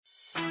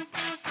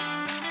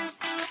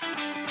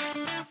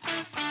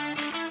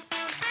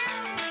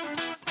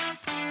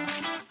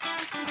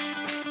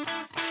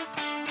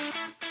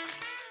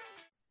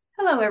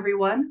Hello,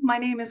 everyone. My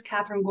name is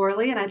Catherine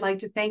Gorley, and I'd like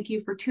to thank you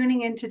for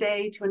tuning in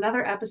today to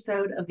another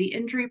episode of the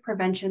Injury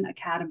Prevention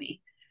Academy,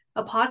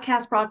 a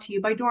podcast brought to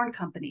you by Dorn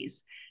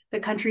Companies,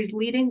 the country's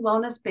leading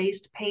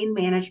wellness-based pain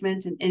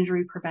management and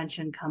injury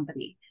prevention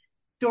company.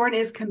 Dorn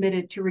is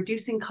committed to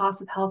reducing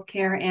costs of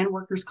healthcare and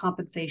workers'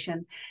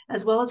 compensation,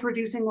 as well as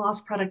reducing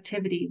lost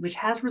productivity, which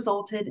has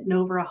resulted in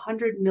over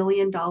 $100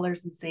 million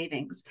in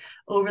savings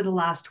over the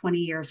last 20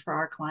 years for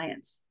our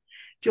clients.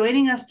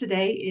 Joining us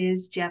today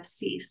is Jeff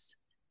Sease.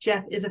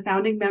 Jeff is a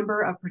founding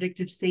member of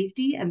Predictive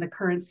Safety and the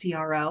current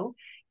CRO.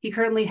 He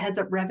currently heads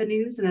up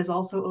revenues and has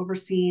also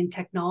overseen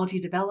technology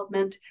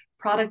development,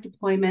 product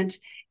deployment,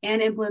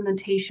 and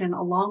implementation,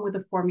 along with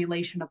the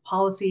formulation of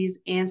policies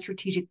and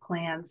strategic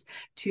plans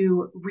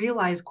to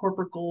realize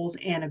corporate goals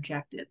and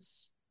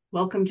objectives.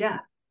 Welcome,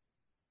 Jeff.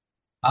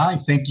 Hi,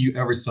 thank you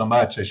ever so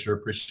much. I sure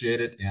appreciate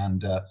it.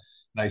 And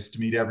nice to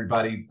meet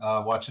everybody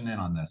watching in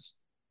on this.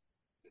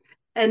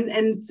 And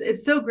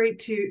it's so great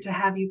to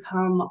have you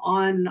come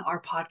on our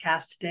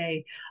podcast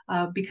today,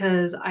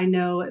 because I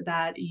know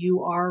that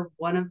you are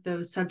one of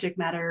those subject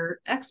matter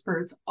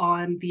experts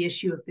on the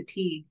issue of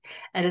fatigue,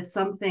 and it's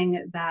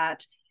something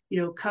that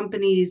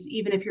companies,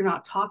 even if you're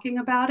not talking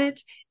about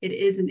it, it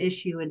is an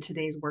issue in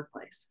today's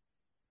workplace.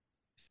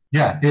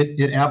 Yeah,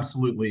 it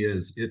absolutely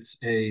is.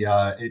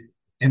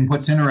 And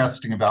what's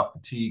interesting about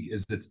fatigue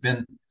is it's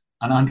been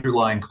an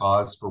underlying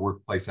cause for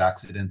workplace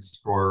accidents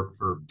for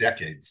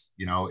decades.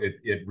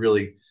 It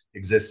really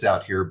exists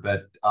out here,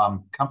 but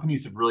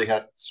companies have really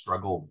had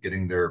struggle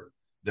getting their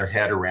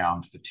head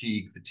around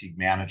fatigue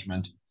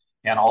management,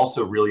 and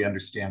also really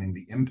understanding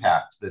the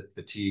impact that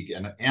fatigue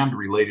and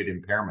related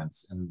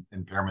impairments, and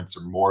impairments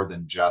are more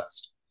than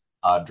just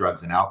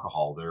drugs and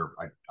alcohol.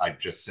 I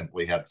just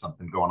simply had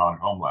something going on at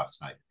home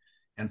last night.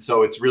 And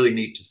so it's really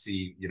neat to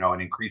see,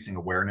 an increasing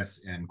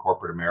awareness in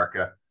corporate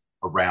America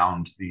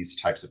around these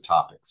types of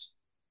topics.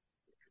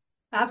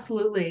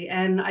 Absolutely.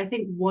 And I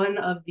think one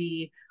of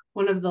the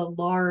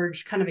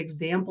large kind of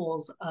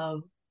examples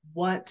of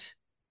what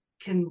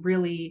can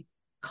really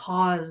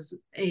cause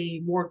a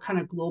more kind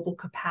of global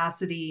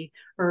capacity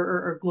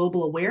or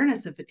global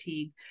awareness of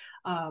fatigue.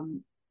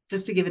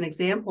 Just to give an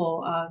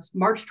example,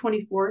 March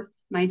 24th,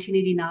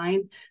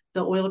 1989,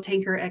 the oil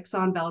tanker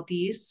Exxon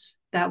Valdez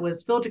that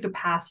was filled to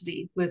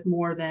capacity with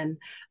more than,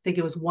 I think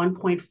it was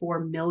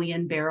 1.4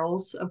 million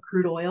barrels of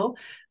crude oil,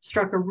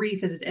 struck a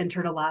reef as it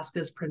entered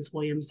Alaska's Prince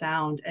William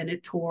Sound, and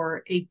it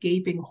tore a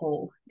gaping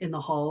hole in the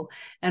hull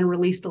and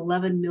released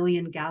 11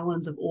 million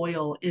gallons of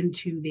oil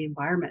into the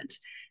environment.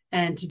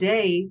 And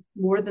today,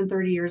 more than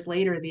 30 years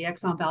later, the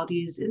Exxon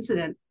Valdez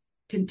incident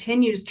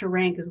continues to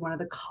rank as one of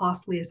the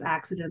costliest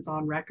accidents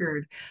on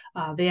record.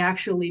 They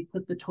actually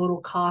put the total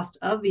cost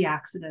of the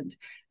accident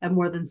at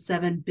more than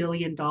 $7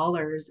 billion,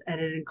 and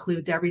it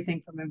includes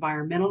everything from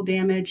environmental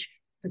damage,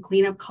 the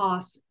cleanup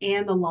costs,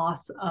 and the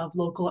loss of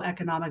local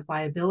economic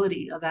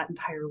viability of that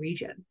entire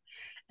region.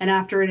 And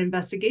after an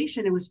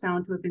investigation, it was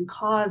found to have been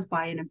caused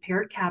by an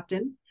impaired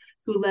captain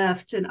who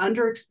left an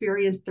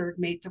underexperienced third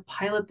mate to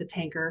pilot the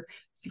tanker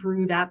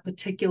through that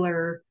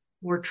particular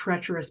more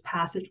treacherous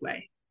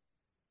passageway.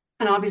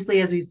 And obviously,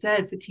 as we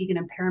said, fatigue and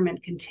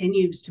impairment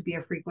continues to be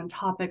a frequent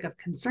topic of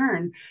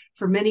concern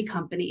for many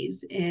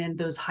companies in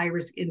those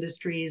high-risk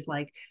industries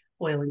like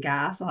oil and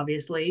gas,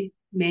 obviously,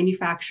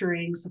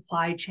 manufacturing,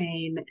 supply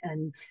chain,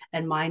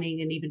 and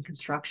mining, and even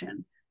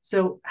construction.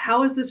 So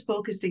how has this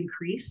focus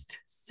increased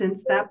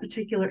since that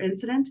particular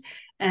incident?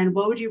 And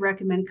what would you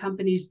recommend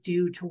companies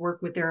do to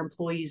work with their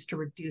employees to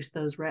reduce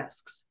those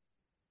risks?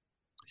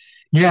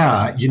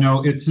 Yeah,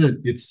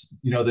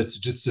 that's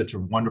just such a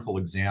wonderful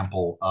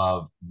example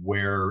of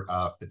where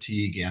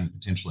fatigue and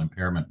potential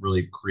impairment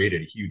really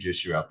created a huge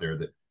issue out there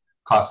that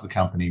cost the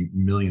company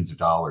millions of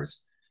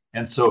dollars.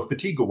 And so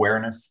fatigue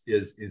awareness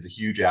is a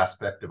huge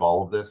aspect of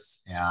all of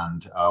this,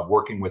 and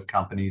working with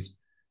companies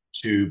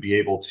to be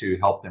able to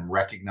help them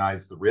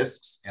recognize the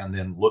risks and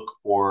then look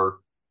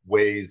for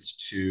ways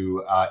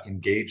to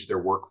engage their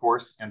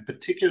workforce, and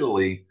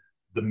particularly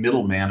the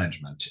middle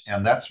management.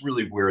 And that's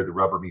really where the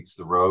rubber meets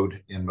the road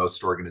in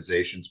most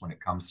organizations when it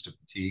comes to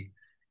fatigue,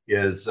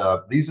 is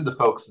these are the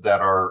folks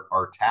that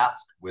are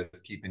tasked with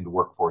keeping the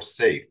workforce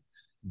safe,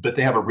 but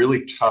they have a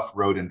really tough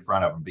road in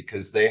front of them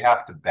because they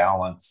have to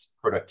balance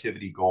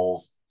productivity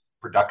goals,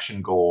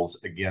 production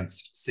goals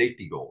against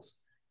safety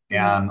goals.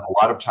 And a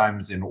lot of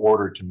times, in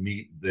order to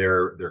meet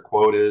their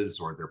quotas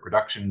or their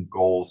production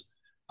goals,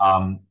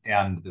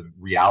 and the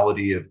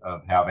reality of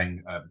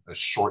having a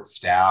short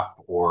staff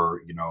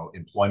or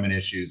employment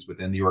issues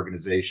within the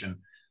organization,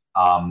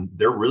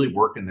 they're really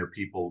working their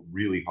people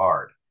really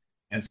hard.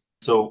 And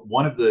so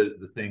one of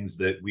the things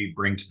that we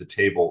bring to the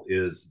table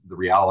is the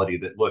reality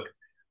that, look,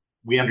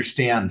 we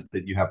understand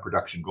that you have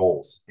production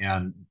goals,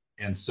 and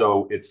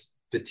so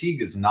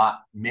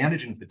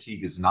managing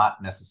fatigue is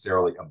not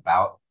necessarily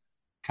about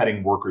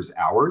cutting workers'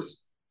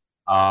 hours,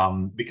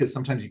 because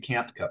sometimes you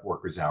can't cut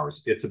workers'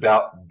 hours. It's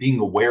about being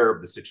aware of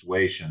the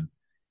situation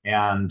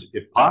and,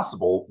 if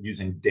possible,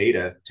 using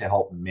data to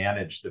help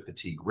manage the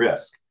fatigue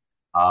risk.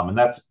 And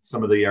that's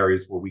some of the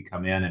areas where we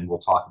come in and we'll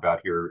talk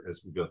about here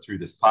as we go through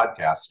this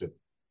podcast of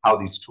how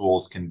these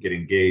tools can get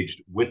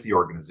engaged with the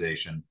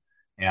organization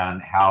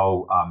and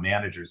how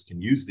managers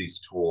can use these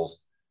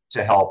tools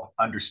to help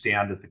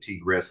understand the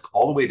fatigue risk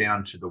all the way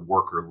down to the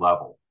worker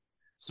level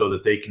so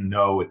that they can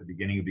know at the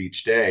beginning of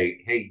each day,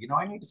 hey,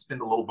 I need to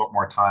spend a little bit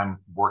more time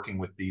working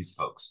with these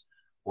folks.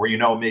 Or,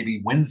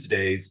 maybe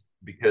Wednesdays,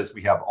 because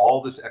we have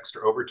all this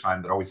extra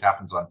overtime that always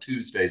happens on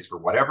Tuesdays for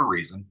whatever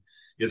reason,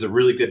 is a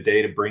really good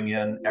day to bring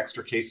in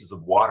extra cases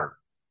of water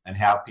and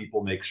have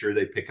people make sure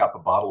they pick up a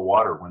bottle of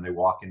water when they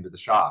walk into the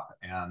shop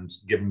and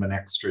give them an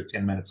extra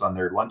 10 minutes on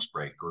their lunch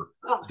break. Or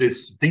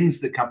there's things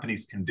that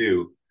companies can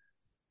do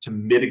to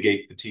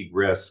mitigate fatigue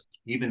risk,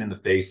 even in the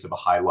face of a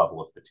high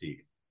level of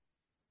fatigue.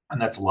 And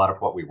that's a lot of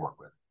what we work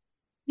with.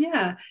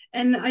 Yeah,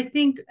 and I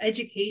think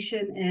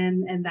education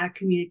and that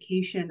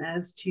communication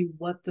as to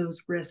what those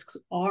risks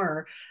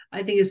are,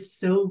 I think is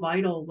so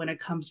vital when it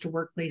comes to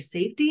workplace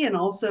safety and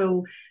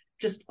also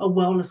just a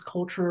wellness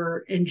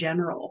culture in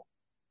general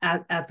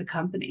at the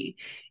company.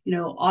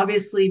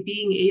 Obviously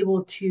being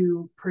able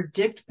to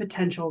predict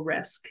potential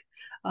risk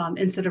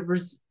instead of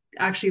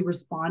actually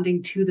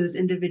responding to those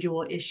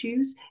individual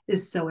issues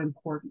is so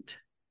important.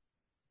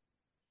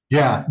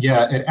 Yeah,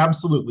 yeah, it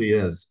absolutely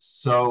is.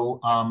 So,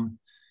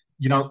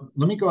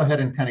 let me go ahead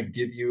and kind of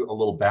give you a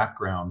little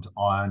background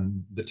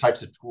on the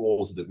types of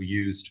tools that we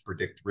use to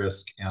predict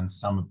risk and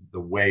some of the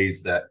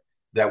ways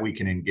that we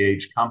can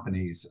engage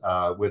companies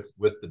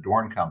with the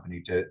Dorn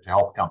Company to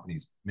help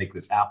companies make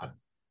this happen.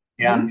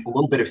 And Mm-hmm. a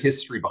little bit of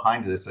history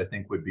behind this, I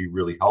think, would be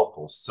really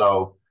helpful.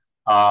 So,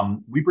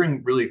 we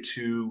bring really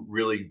two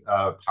really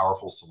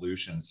powerful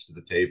solutions to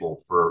the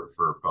table for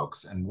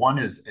folks, and one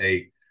is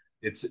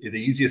it's the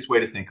easiest way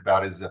to think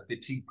about it is a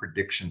fatigue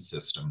prediction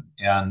system.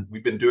 And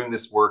we've been doing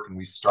this work and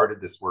we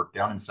started this work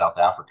down in South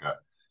Africa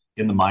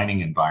in the mining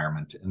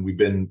environment. And we've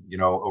been,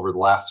 over the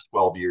last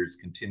 12 years,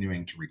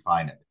 continuing to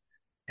refine it.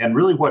 And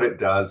really what it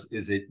does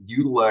is it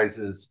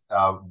utilizes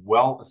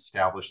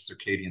well-established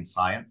circadian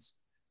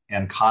science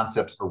and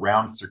concepts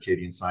around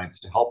circadian science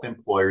to help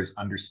employers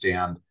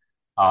understand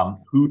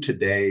who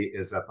today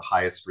is at the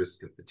highest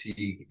risk of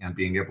fatigue and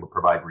being able to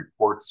provide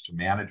reports to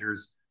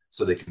managers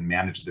so they can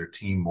manage their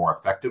team more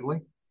effectively.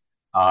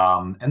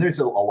 And there's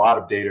a lot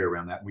of data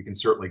around that. We can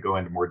certainly go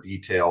into more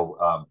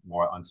detail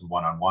more on some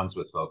one-on-ones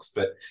with folks,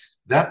 but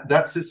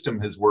that system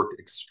has worked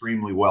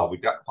extremely well.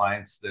 We've got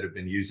clients that have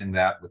been using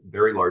that with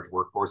very large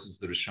workforces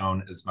that have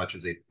shown as much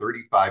as a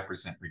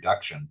 35%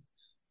 reduction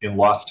in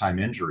lost time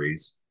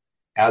injuries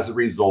as a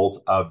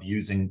result of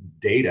using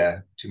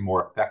data to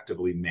more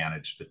effectively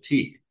manage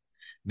fatigue.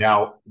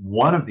 Now,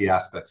 one of the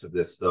aspects of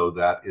this, though,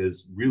 that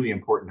is really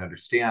important to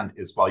understand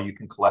is while you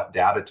can collect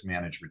data to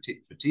manage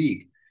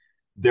fatigue,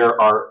 there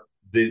are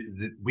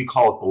we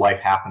call it the life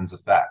happens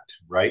effect,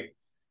 right?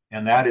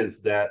 And that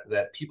is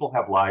that people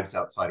have lives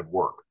outside of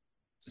work.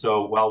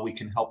 So while we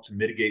can help to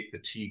mitigate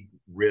fatigue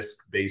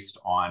risk based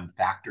on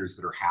factors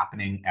that are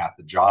happening at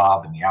the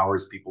job and the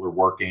hours people are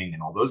working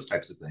and all those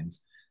types of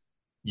things,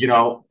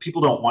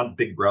 people don't want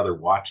Big Brother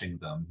watching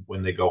them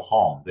when they go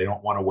home. They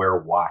don't want to wear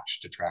a watch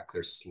to track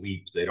their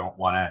sleep. They don't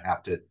want to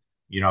have to,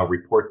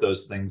 report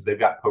those things. They've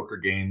got poker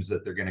games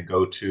that they're going to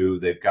go to.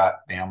 They've got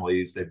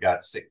families. They've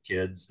got sick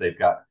kids. They've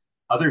got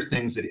other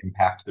things that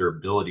impact their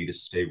ability to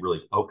stay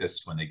really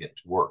focused when they get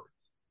to work.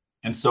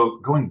 And so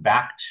going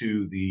back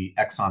to the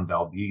Exxon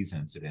Valdez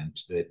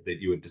incident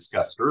that you had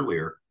discussed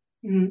earlier,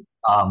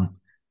 Mm-hmm.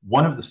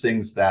 one of the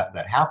things that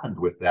happened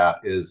with that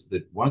is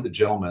that one of the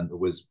gentlemen that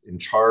was in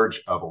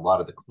charge of a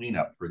lot of the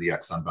cleanup for the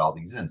Exxon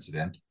Valdez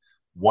incident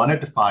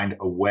wanted to find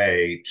a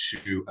way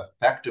to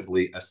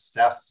effectively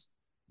assess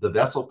the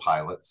vessel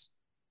pilots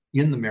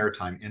in the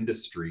maritime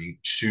industry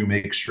to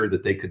make sure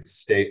that they could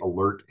stay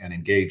alert and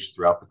engaged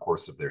throughout the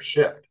course of their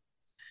shift.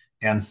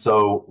 And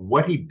so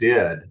what he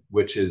did,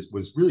 which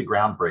was really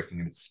groundbreaking,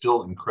 and it's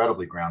still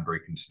incredibly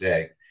groundbreaking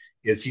today,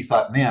 is he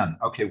thought, man,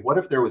 okay, what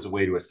if there was a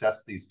way to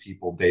assess these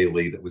people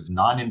daily that was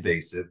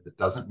non-invasive, that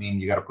doesn't mean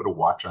you got to put a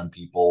watch on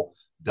people,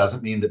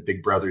 doesn't mean that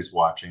Big Brother's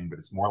watching, but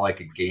it's more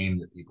like a game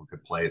that people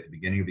could play at the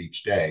beginning of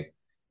each day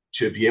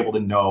to be able to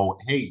know,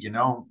 hey,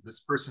 this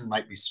person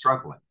might be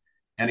struggling.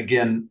 And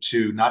again,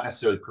 to not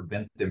necessarily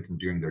prevent them from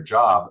doing their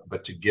job,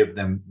 but to give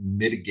them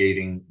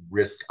mitigating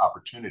risk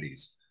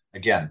opportunities.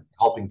 Again,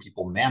 helping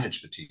people manage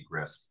fatigue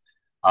risk.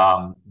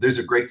 There's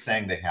a great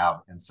saying they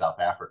have in South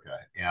Africa,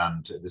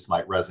 and this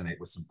might resonate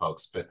with some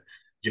folks, but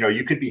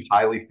you could be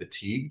highly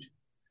fatigued,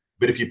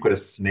 but if you put a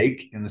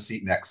snake in the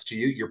seat next to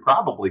you, you're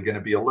probably going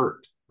to be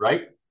alert,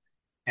 right?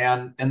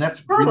 And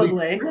that's really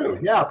Probably. true.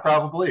 Yeah,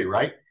 probably,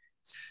 right?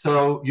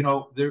 So,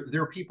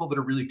 there are people that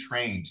are really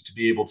trained to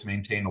be able to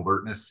maintain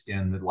alertness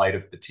in the light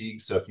of fatigue.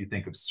 So if you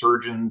think of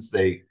surgeons,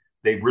 they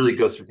really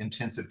go through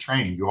intensive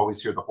training. You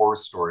always hear the horror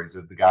stories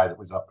of the guy that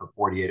was up for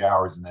 48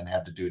 hours and then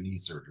had to do a knee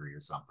surgery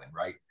or something,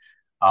 right?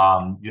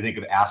 You think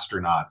of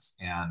astronauts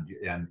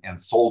and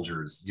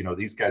soldiers.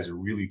 These guys are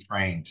really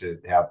trained to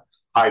have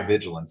high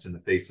vigilance in the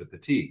face of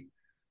fatigue.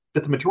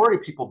 But the majority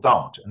of people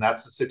don't, and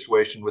that's the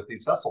situation with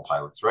these vessel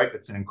pilots, right?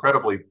 It's an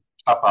incredibly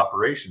tough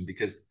operation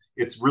because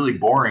it's really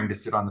boring to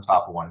sit on the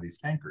top of one of these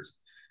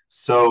tankers.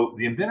 So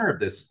the inventor of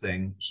this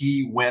thing,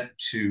 he went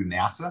to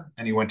NASA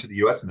and he went to the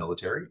US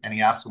military and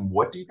he asked them,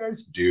 what do you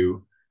guys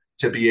do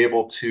to be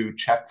able to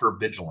check for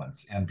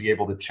vigilance and be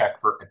able to check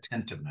for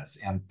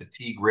attentiveness and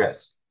fatigue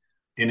risk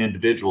in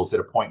individuals at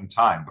a point in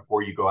time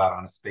before you go out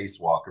on a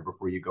spacewalk or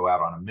before you go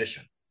out on a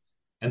mission?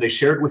 And they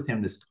shared with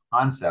him this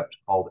concept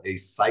called a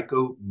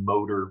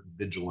psychomotor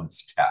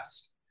vigilance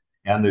test.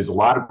 And there's a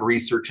lot of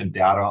research and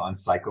data on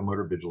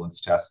psychomotor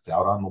vigilance tests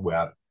out on the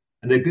web.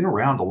 And they've been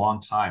around a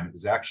long time. It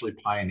was actually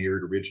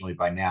pioneered originally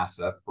by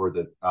NASA for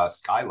the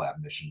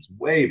Skylab missions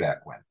way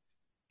back when.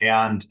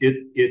 And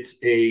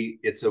it's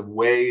a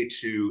way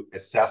to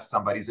assess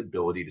somebody's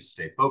ability to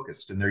stay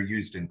focused. And they're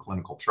used in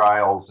clinical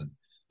trials, and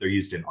they're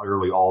used in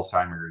early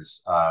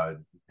Alzheimer's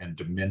and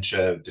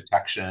dementia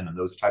detection and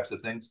those types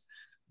of things.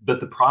 But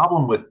the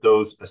problem with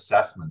those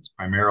assessments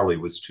primarily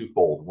was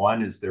twofold.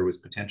 One is there was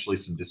potentially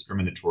some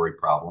discriminatory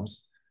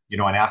problems. You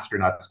know, an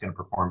astronaut's going to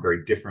perform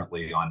very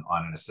differently on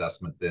an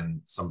assessment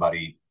than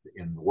somebody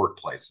in the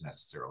workplace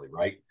necessarily,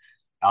 right?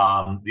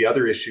 The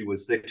other issue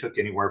was they took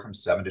anywhere from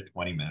 7 to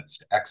 20 minutes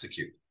to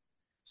execute.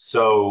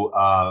 So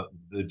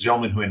the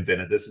gentleman who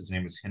invented this, his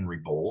name was Henry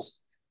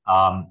Bowles.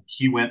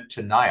 He went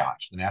to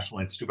NIOSH, the National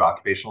Institute of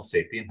Occupational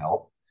Safety and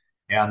Health,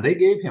 and they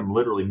gave him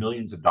literally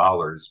millions of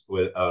dollars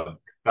of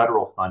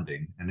federal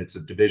funding, and it's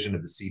a division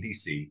of the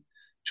CDC,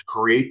 to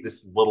create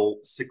this little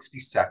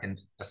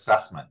 60-second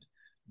assessment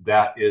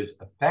that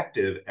is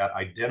effective at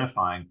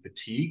identifying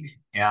fatigue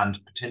and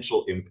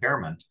potential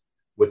impairment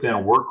within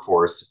a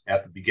workforce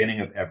at the beginning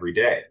of every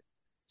day.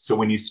 So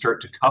when you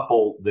start to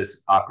couple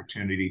this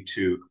opportunity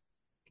to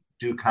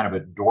do kind of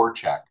a door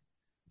check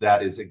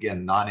that is,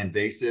 again,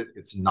 non-invasive,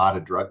 it's not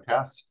a drug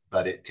test,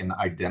 but it can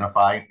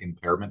identify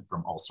impairment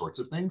from all sorts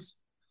of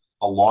things,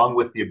 along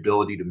with the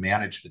ability to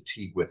manage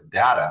fatigue with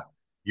data,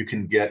 you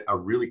can get a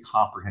really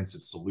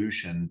comprehensive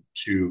solution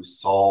to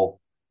solve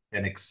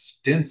an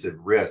extensive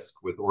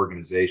risk with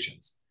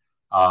organizations.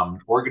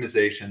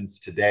 Organizations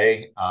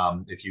today,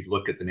 if you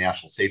look at the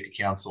National Safety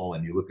Council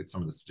and you look at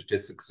some of the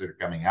statistics that are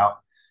coming out,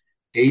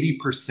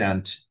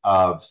 80%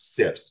 of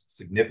SIFs,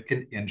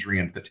 significant injury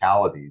and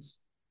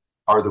fatalities,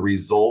 are the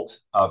result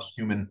of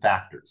human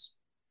factors.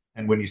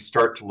 And when you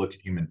start to look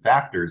at human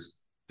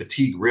factors,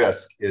 fatigue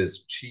risk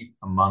is chief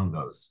among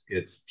those.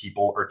 It's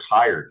people are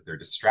tired, they're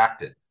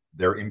distracted,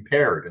 they're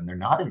impaired, and they're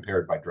not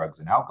impaired by drugs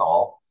and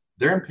alcohol.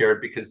 They're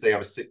impaired because they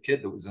have a sick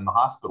kid that was in the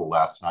hospital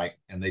last night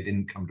and they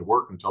didn't come to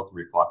work until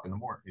 3 o'clock in the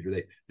morning.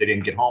 They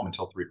didn't get home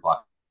until 3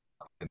 o'clock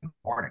in the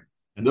morning.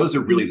 And those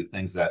are really the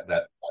things that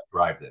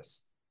drive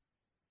this.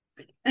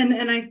 And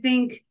I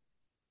think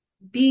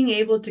being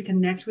able to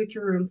connect with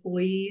your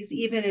employees,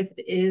 even if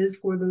it is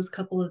for those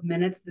couple of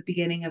minutes at the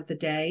beginning of the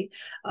day,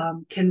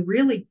 can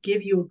really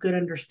give you a good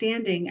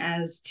understanding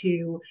as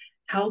to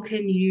how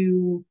can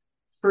you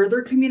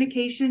further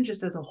communication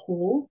just as a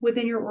whole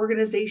within your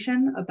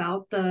organization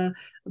about the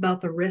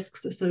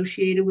risks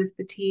associated with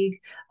fatigue,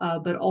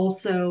 but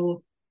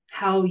also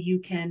how you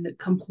can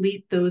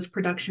complete those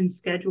production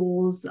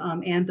schedules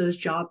and those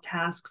job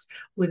tasks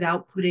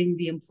without putting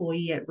the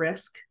employee at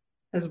risk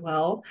as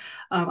well.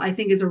 I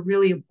think is a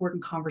really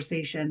important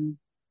conversation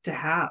to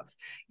have.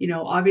 You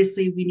know,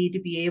 obviously we need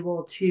to be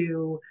able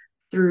to,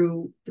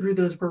 through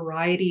those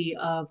variety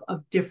of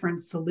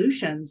different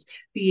solutions,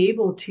 be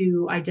able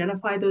to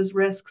identify those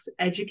risks,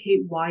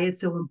 educate why it's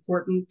so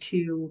important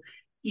to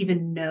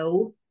even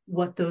know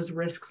what those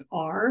risks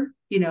are,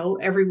 you know,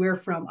 everywhere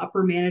from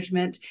upper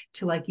management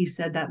to, like you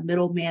said, that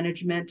middle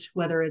management,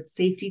 whether it's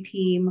safety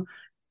team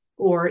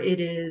or it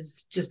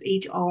is just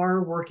HR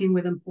working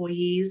with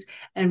employees,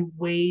 and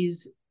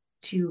ways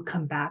to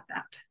combat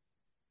that.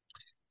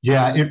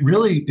 Yeah,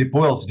 it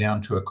boils down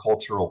to a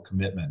cultural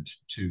commitment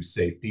to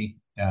safety,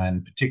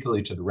 and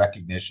particularly to the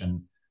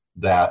recognition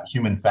that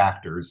human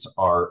factors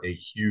are a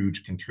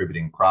huge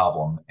contributing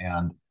problem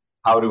and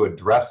how to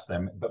address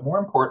them, but more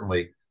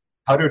importantly,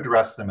 how to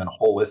address them in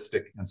a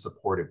holistic and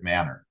supportive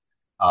manner.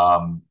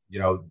 You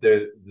know,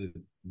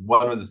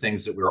 one of the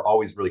things that we're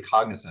always really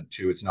cognizant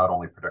to is not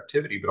only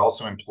productivity, but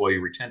also employee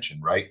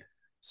retention, right?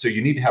 So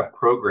you need to have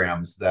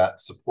programs that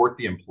support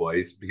the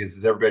employees because,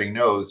 as everybody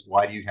knows,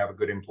 why do you have a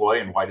good employee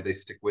and why do they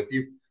stick with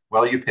you?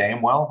 Well, you pay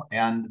them well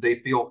and they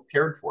feel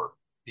cared for.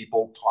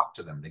 People talk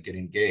to them, they get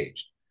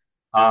engaged.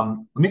 Let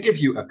me give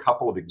you a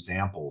couple of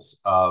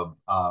examples of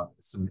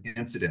some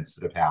incidents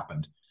that have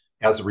happened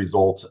as a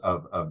result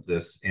of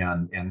this,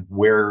 and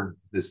where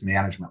this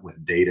management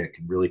with data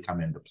can really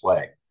come into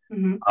play.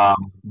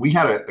 Mm-hmm. We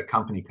had a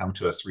company come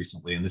to us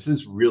recently, and this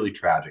is really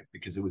tragic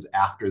because it was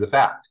after the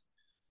fact.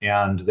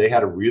 And they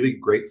had a really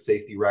great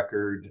safety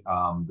record.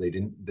 They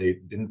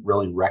didn't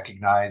really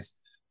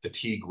recognize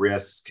fatigue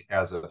risk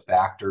as a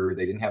factor.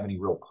 They didn't have any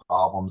real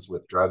problems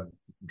with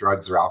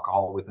drugs or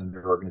alcohol within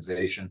their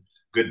organization.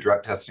 Good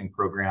drug testing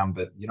program,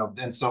 but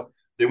and so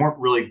they weren't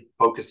really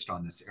focused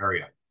on this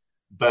area.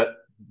 But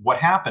what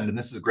happened, and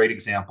this is a great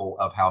example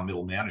of how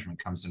middle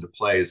management comes into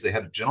play, is they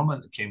had a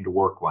gentleman that came to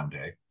work one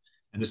day,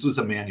 and this was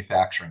a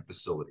manufacturing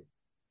facility.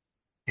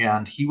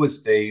 And he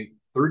was a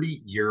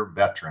 30-year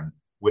veteran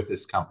with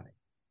this company.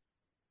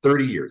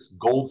 30 years,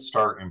 gold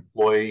star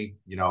employee,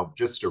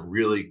 just a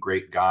really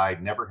great guy,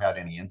 never had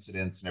any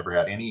incidents, never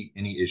had any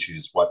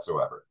issues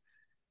whatsoever.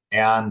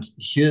 And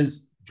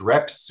his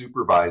direct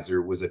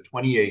supervisor was a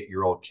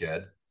 28-year-old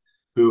kid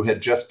who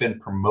had just been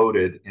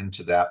promoted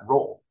into that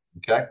role.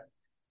 Okay.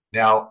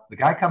 Now, the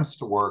guy comes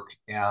to work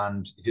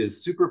and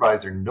his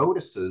supervisor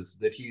notices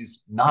that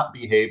he's not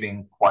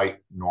behaving quite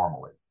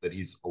normally, that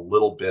he's a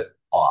little bit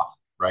off,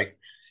 right?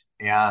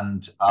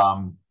 And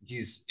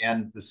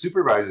the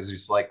supervisor is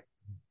just like,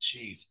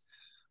 geez,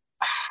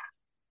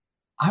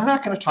 I'm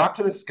not going to talk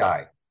to this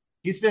guy.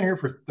 He's been here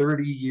for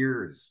 30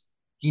 years.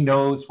 He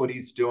knows what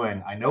he's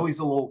doing. I know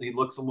he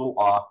looks a little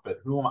off, but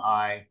who am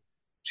I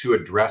to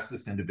address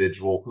this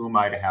individual? Who am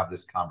I to have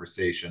this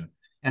conversation?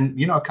 And,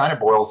 it kind of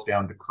boils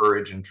down to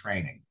courage and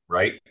training,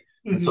 right?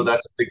 And so Mm-hmm.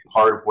 that's a big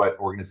part of what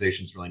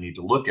organizations really need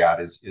to look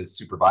at is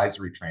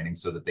supervisory training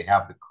so that they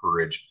have the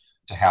courage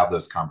to have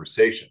those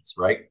conversations,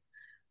 right?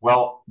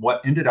 Well,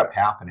 what ended up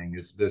happening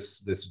is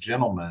this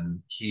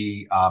gentleman,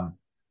 he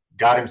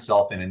got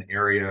himself in an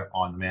area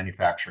on the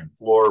manufacturing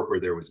floor where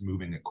there was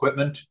moving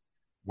equipment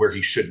where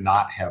he should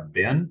not have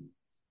been,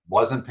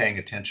 wasn't paying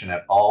attention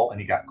at all,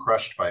 and he got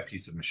crushed by a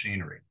piece of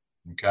machinery.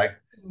 Okay.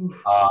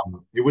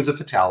 It was a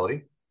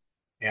fatality.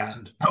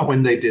 And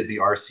when they did the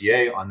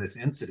RCA on this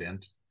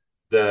incident,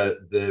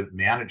 the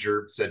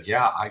manager said,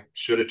 "Yeah, I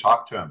should have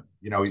talked to him.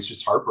 He's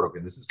just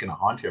heartbroken. This is going to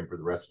haunt him for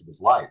the rest of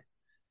his life."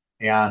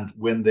 And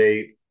when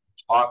they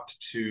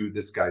talked to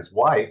this guy's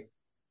wife,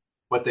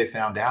 what they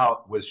found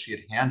out was she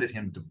had handed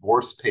him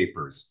divorce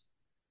papers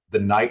the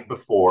night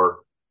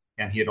before,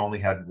 and he had only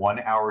had 1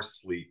 hour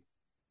sleep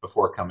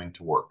before coming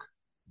to work.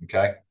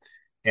 Okay.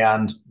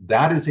 And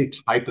that is a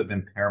type of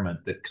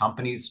impairment that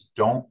companies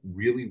don't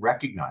really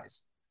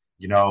recognize.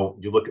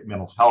 You look at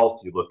mental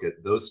health, you look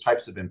at those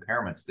types of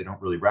impairments, they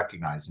don't really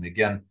recognize. And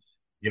again,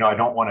 I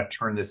don't want to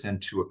turn this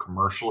into a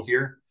commercial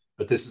here,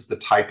 but this is the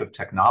type of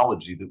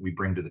technology that we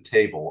bring to the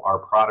table. Our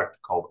product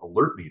called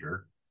Alert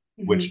Meter,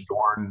 Mm-hmm. which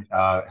Dorn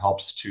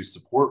helps to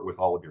support with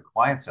all of your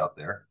clients out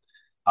there,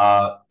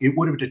 it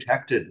would have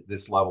detected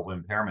this level of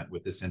impairment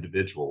with this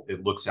individual.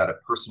 It looks at a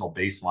personal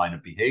baseline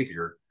of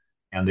behavior,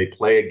 and they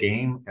play a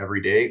game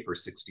every day for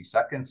 60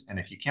 seconds. And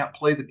if you can't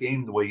play the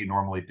game the way you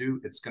normally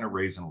do, it's going to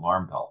raise an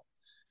alarm bell.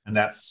 And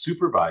that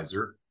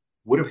supervisor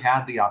would have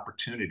had the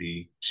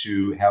opportunity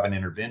to have an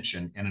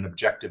intervention in an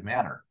objective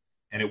manner,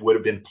 and it would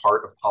have been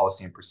part of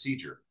policy and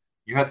procedure.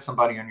 You had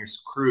somebody on your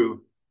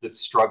crew that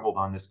struggled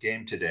on this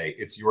game today.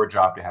 It's your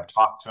job to have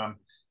talked to him.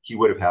 He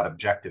would have had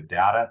objective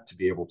data to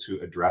be able to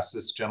address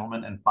this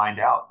gentleman and find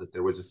out that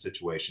there was a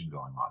situation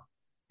going on,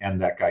 and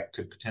that guy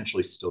could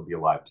potentially still be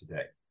alive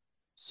today.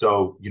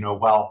 So,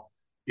 while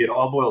it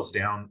all boils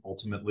down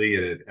ultimately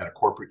at a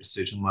corporate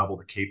decision level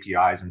to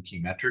KPIs and key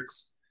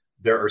metrics,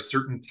 there are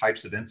certain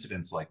types of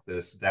incidents like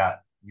this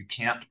that you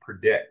can't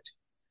predict.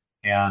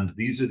 And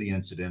these are the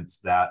incidents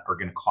that are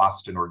going to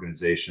cost an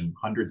organization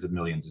hundreds of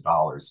millions of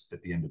dollars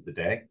at the end of the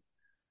day.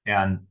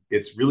 And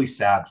it's really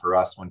sad for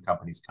us when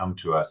companies come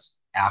to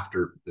us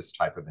after this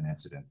type of an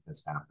incident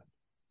has happened.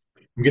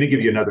 I'm going to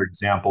give Yeah. you another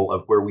example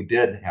of where we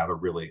did have a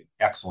really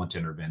excellent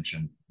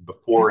intervention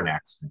before an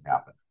accident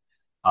happened.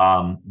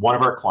 One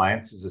of our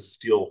clients is a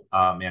steel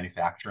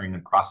manufacturing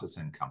and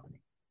processing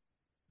company.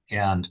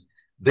 And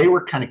they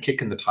were kind of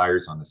kicking the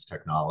tires on this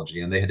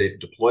technology, and they had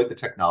deployed the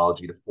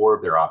technology to 4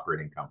 of their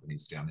operating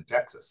companies down in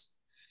Texas.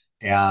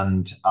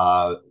 And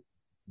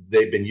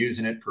they'd been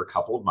using it for a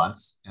couple of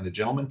months. And a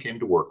gentleman came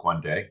to work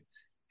one day.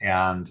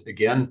 And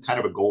again, kind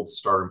of a gold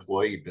star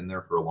employee. He'd been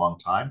there for a long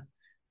time.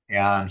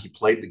 And he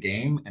played the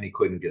game and he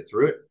couldn't get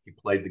through it. He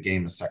played the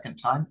game a second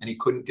time and he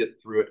couldn't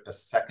get through it a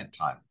second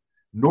time.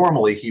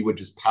 Normally, he would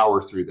just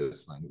power through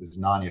this thing. It was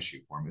a non issue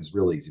for him. It was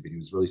real easy, but he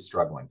was really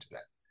struggling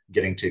today,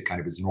 getting to kind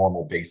of his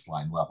normal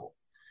baseline level.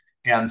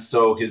 And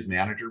so his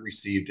manager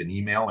received an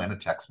email and a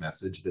text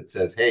message that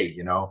says, "Hey,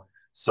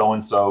 so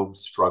and so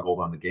struggled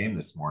on the game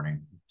this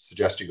morning.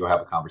 Suggest you go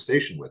have a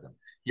conversation with him."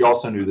 He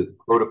also knew that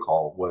the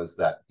protocol was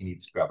that he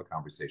needs to have a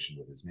conversation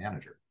with his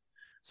manager.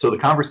 So the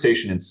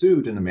conversation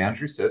ensued, and the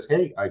manager says,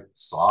 "Hey, I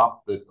saw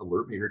that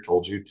Alert Meter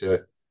told you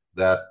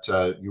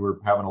that you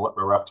were having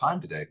a rough time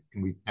today.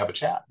 Can we have a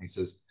chat?" And he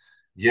says,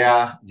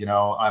 "Yeah,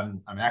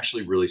 I'm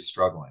actually really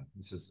struggling."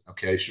 He says,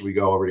 "Okay, should we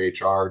go over to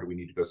HR? Do we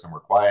need to go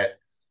somewhere quiet?"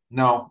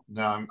 No,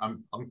 no,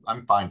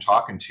 I'm fine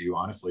talking to you.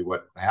 Honestly,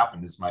 what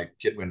happened is my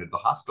kid went into the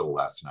hospital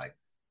last night.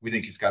 We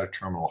think he's got a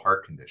terminal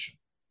heart condition.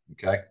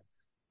 Okay.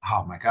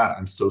 Oh my God,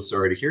 I'm so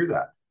sorry to hear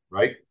that.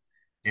 Right.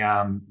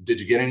 And did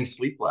you get any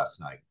sleep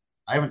last night?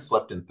 I haven't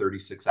slept in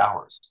 36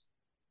 hours.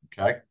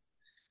 Okay.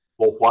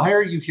 Well, why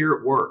are you here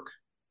at work?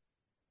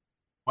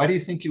 Why do you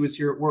think he was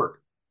here at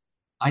work?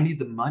 I need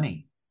the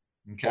money.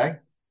 Okay.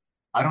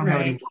 I don't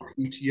have any Right. more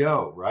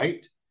PTO.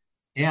 Right.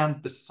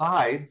 And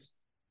besides,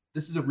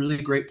 this is a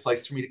really great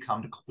place for me to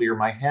come to clear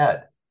my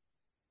head.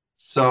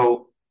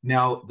 So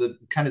now the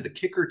kind of the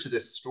kicker to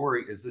this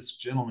story is this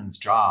gentleman's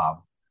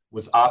job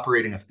was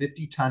operating a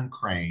 50-ton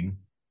crane,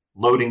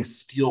 loading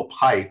steel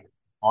pipe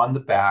on the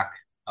back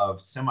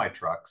of semi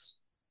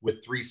trucks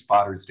with 3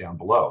 spotters down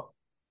below.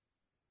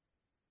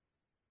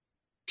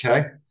 Okay.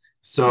 Yeah.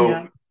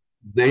 So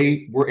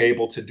they were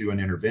able to do an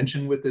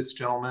intervention with this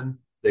gentleman.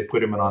 They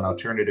put him in on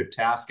alternative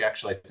task.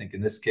 Actually, I think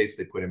in this case,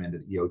 they put him into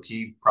the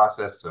EOT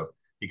process. So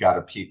he got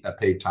a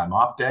paid time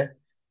off day.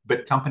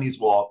 But companies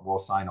will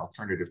assign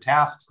alternative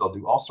tasks. They'll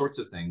do all sorts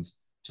of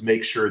things to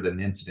make sure that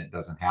an incident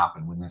doesn't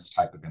happen when this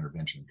type of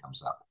intervention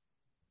comes up.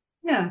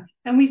 Yeah,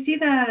 and we see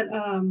that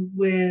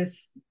with,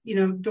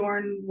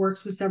 Dorn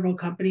works with several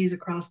companies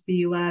across the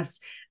US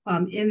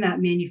in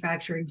that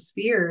manufacturing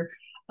sphere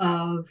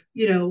of,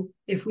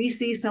 if we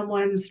see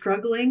someone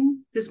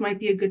struggling, this might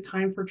be a good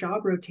time for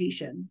job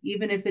rotation,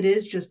 even if it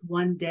is just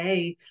one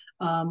day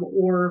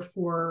or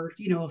for,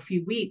 a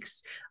few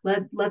weeks.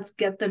 Let's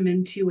get them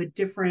into a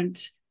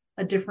different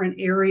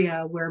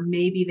area where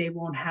maybe they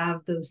won't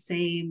have those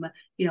same,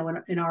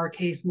 in our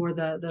case, more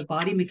the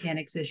body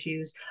mechanics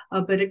issues,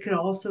 but it could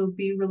also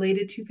be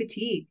related to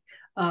fatigue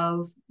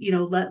of,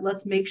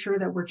 let's make sure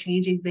that we're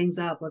changing things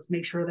up. Let's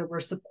make sure that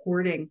we're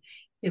supporting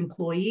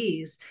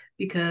employees,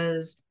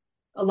 because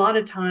a lot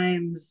of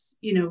times,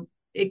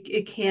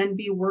 it can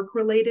be work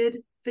related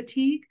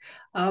fatigue,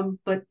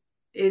 but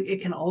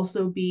it can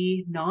also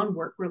be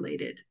non-work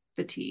related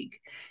fatigue,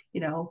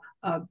 you know,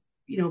 uh,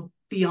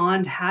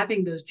 beyond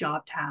having those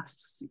job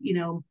tasks.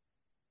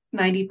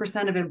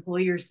 90% of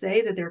employers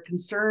say that they're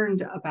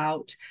concerned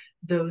about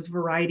those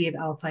variety of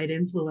outside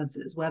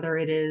influences, whether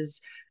it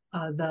is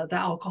the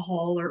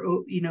alcohol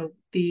or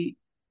the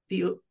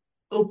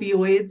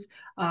opioids,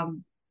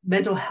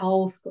 mental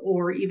health,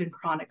 or even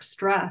chronic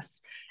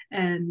stress.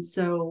 And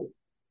so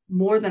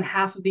more than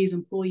half of these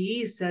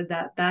employees said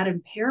that that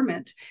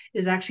impairment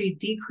is actually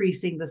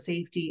decreasing the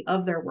safety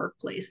of their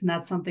workplace. And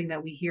that's something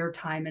that we hear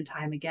time and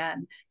time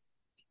again.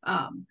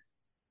 Um,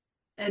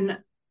 and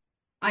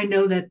I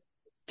know that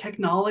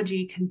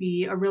technology can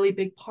be a really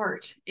big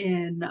part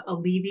in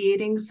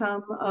alleviating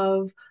some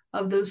of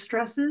those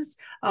stresses,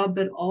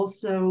 but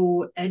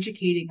also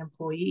educating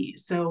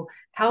employees. So,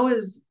 how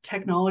has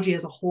technology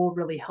as a whole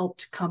really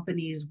helped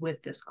companies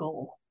with this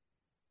goal?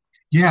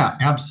 Yeah,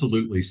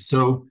 absolutely.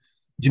 So,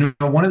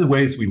 one of the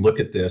ways we look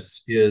at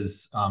this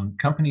is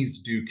companies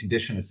do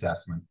condition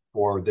assessment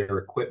for their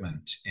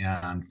equipment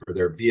and for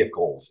their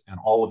vehicles and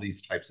all of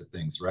these types of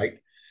things, right?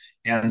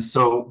 And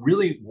so,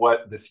 really,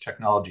 what this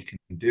technology can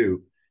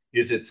do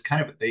is it's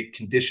kind of a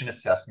condition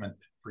assessment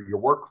for your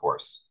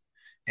workforce.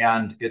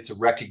 And it's a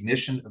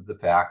recognition of the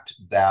fact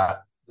that,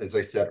 as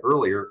I said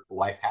earlier,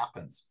 life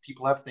happens.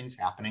 People have things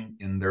happening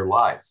in their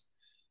lives.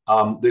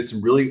 There's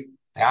some really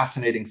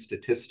fascinating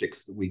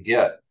statistics that we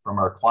get from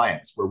our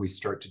clients where we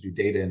start to do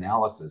data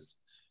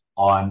analysis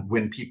on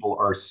when people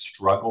are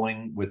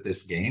struggling with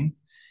this game,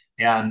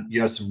 and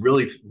some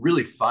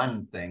really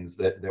fun things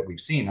that we've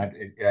seen,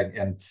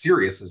 and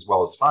serious as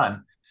well as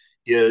fun,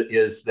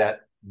 is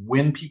that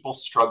when people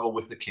struggle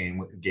with the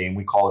game,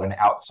 we call it an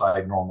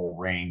outside normal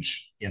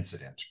range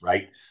incident,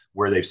 right?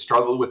 Where they've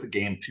struggled with the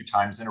game 2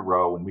 times in a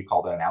row, and we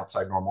call that an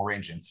outside normal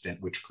range incident,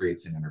 which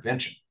creates an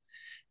intervention.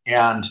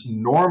 And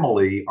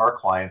normally, our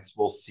clients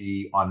will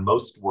see on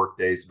most work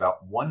days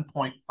about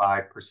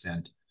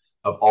 1.5%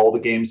 of all the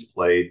games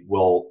played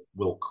will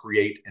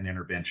create an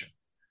intervention.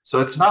 So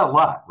it's not a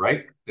lot,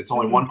 right? It's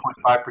only Mm-hmm.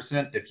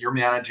 1.5%. If you're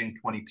managing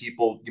 20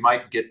 people, you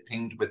might get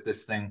pinged with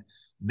this thing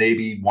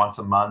maybe once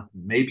a month,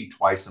 maybe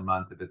twice a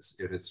month if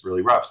it's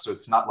really rough. So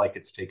it's not like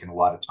it's taken a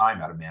lot of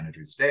time out of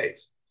managers'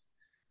 days.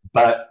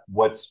 But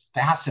what's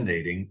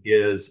fascinating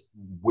is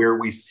where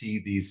we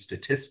see these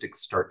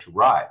statistics start to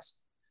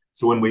rise.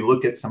 So when we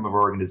look at some of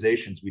our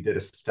organizations, we did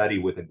a study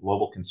with a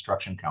global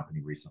construction company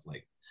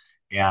recently.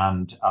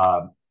 And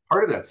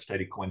part of that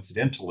study,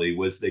 coincidentally,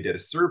 was they did a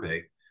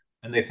survey,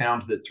 and they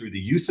found that through the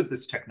use of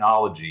this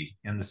technology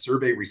in the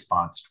survey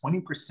response,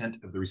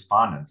 20% of the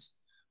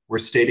respondents were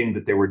stating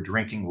that they were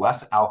drinking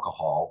less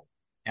alcohol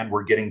and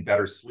were getting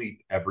better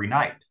sleep every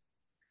night,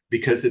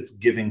 because it's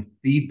giving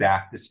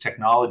feedback. This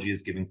technology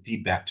is giving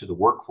feedback to the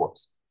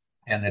workforce.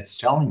 And it's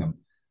telling them,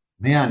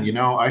 man,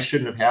 I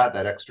shouldn't have had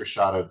that extra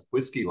shot of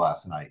whiskey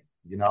last night.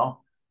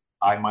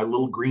 My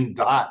little green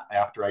dot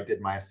after I did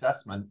my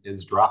assessment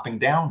is dropping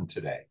down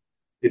today.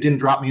 It didn't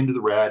drop me into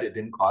the red. It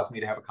didn't cause me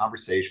to have a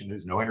conversation.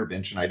 There's no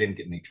intervention. I didn't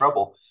get in any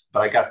trouble,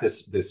 but I got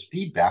this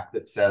feedback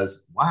that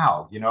says,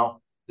 wow,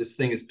 this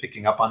thing is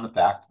picking up on the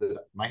fact that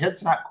my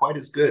head's not quite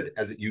as good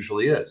as it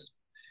usually is.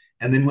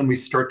 And then when we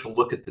start to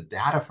look at the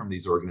data from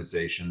these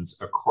organizations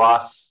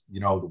across,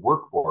 the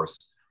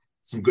workforce,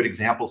 some good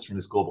examples from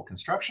this global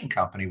construction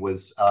company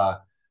was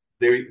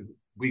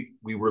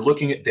we were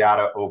looking at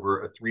data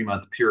over a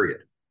 3-month period,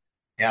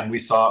 and we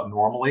saw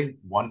normally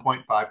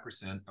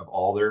 1.5% of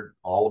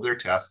all of their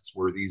tests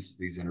were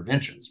these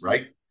interventions,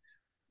 right?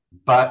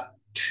 But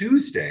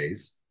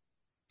Tuesdays,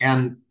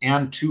 and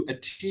to a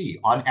T,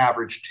 on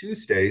average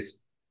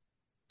Tuesdays,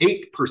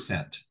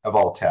 8% of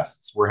all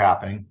tests were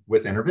happening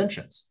with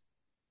interventions.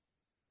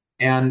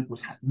 And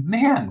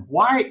man,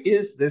 why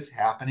is this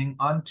happening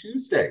on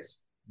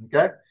Tuesdays?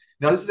 Okay.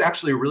 Now, this is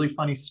actually a really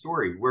funny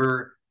story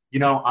where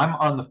I'm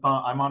on the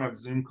phone, I'm on a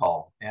Zoom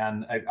call,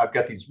 and I've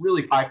got these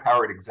really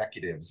high-powered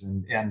executives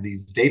and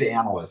these data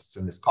analysts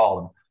in this call,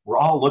 and we're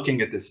all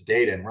looking at this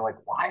data, and we're like,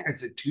 why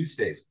is it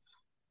Tuesdays?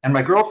 And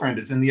my girlfriend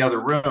is in the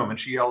other room, and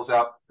she yells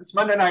out, "It's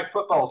Monday Night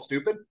Football,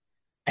 stupid!"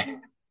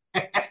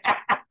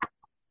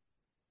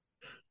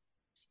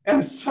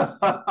 And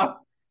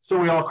so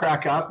we all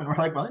crack up, and we're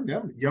like, well,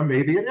 yeah,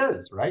 maybe it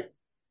is, right?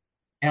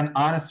 And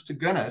honest to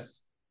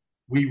goodness,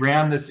 we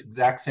ran this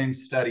exact same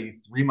study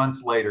 3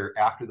 months later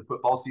after the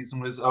football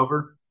season was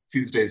over.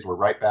 Tuesdays were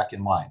right back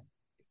in line.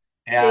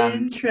 And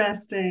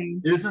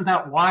Interesting. isn't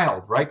that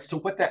wild, right? So,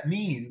 what that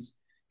means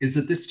is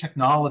that this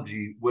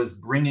technology was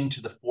bringing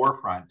to the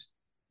forefront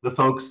the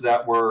folks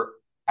that were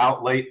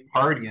out late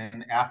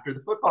partying after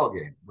the football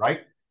game,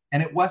 right?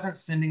 And it wasn't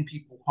sending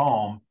people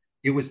home,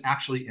 it was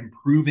actually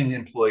improving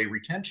employee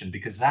retention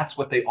because that's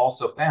what they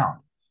also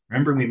found.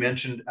 Remember, we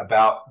mentioned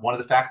about one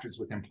of the factors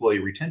with employee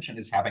retention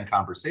is having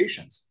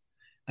conversations.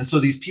 And so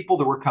these people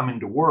that were coming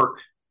to work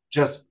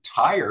just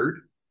tired,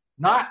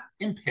 not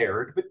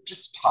impaired, but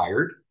just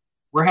tired,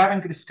 were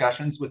having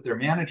discussions with their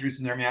managers,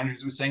 and their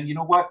managers were saying, you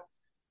know what?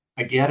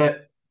 I get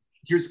it.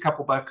 Here's a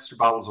couple of extra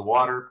bottles of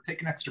water.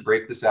 Take an extra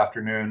break this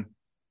afternoon.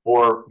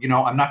 Or,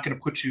 I'm not going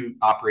to put you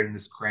operating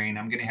this crane.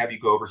 I'm going to have you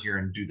go over here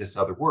and do this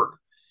other work.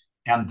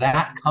 And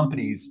that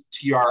company's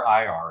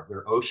TRIR,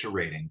 their OSHA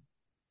rating,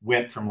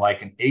 went from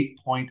like an 8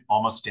 point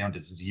almost down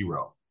to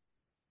zero.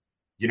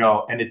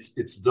 And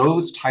it's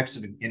those types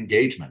of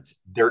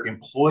engagements. Their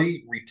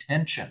employee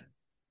retention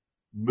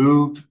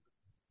moved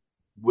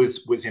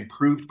was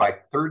improved by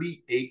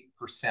 38%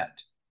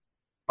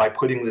 by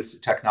putting this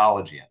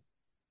technology in.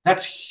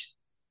 That's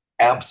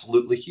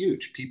absolutely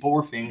huge. People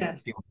were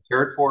Yes. feeling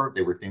cared for,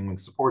 they were feeling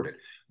supported.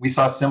 We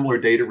saw similar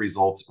data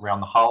results around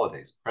the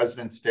holidays,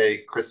 President's Day,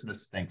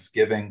 Christmas,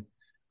 Thanksgiving.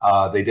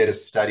 They did a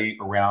study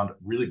around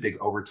really big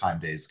overtime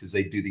days because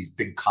they do these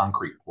big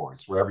concrete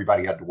pours where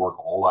everybody had to work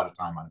a whole lot of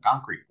time on a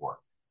concrete pour.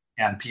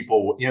 And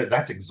people,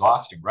 that's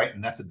exhausting, right?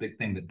 And that's a big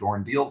thing that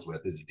Dorn deals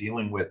with, is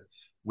dealing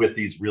with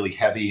these really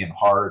heavy and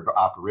hard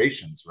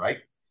operations, right?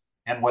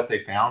 And what they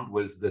found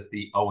was that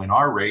the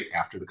ONR rate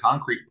after the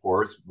concrete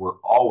pours were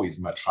always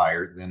much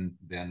higher than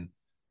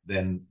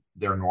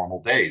their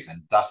normal days.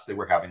 And thus they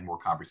were having more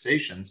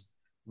conversations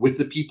with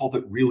the people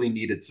that really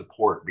needed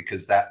support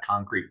because that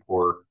concrete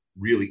pour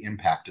really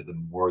impacted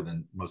them more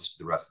than most of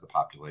the rest of the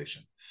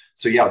population.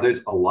 So yeah,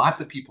 there's a lot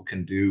that people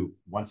can do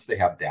once they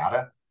have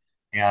data.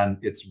 And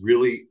it's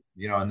really,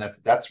 and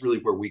that's really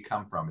where we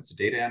come from. It's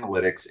data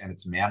analytics, and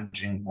it's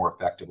managing more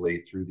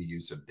effectively through the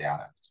use of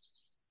data.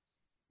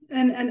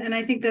 And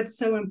I think that's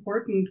so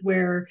important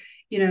where,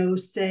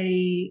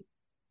 say,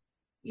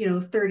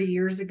 30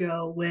 years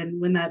ago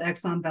when that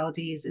Exxon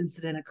Valdez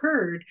incident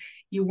occurred,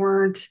 you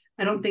weren't,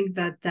 I don't think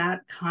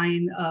that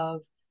kind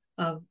of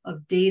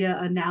data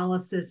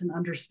analysis and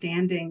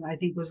understanding, I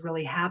think, was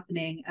really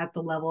happening at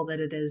the level that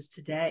it is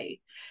today,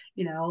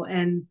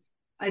 and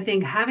I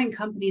think having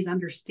companies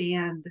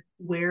understand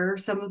where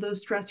some of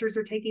those stressors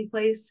are taking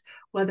place,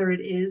 whether it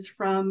is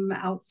from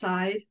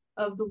outside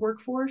of the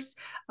workforce,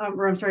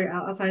 or I'm sorry,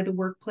 outside the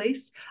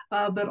workplace,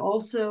 but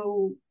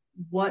also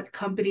what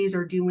companies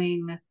are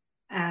doing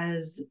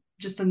as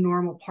just a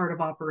normal part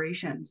of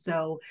operation.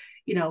 So,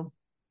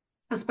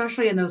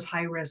 especially in those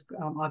high risk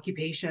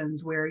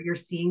occupations where you're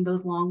seeing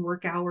those long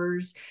work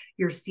hours,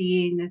 you're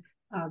seeing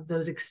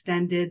those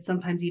extended,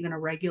 sometimes even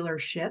irregular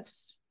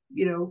shifts,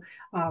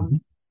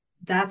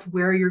 that's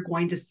where you're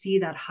going to see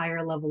that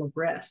higher level of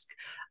risk.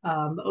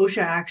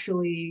 OSHA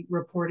actually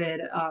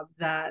reported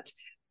that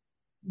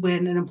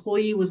when an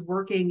employee was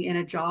working in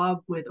a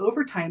job with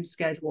overtime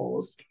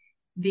schedules,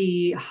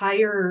 the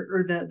higher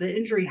or the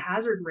injury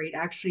hazard rate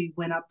actually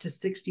went up to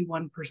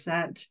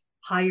 61%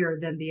 higher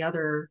than the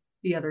other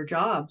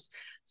jobs.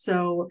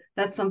 So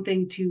that's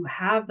something to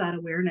have that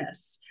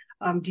awareness.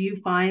 Do you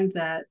find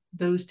that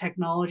those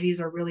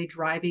technologies are really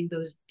driving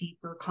those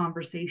deeper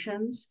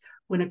conversations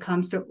when it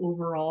comes to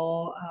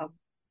overall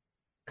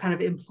kind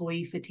of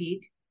employee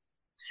fatigue?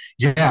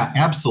 Yeah,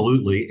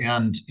 absolutely.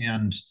 And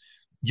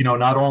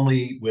not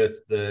only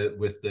with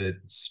the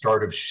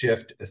start of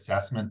shift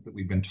assessment that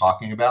we've been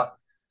talking about,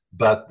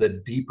 but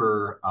the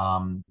deeper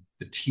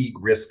fatigue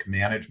risk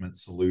management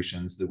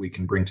solutions that we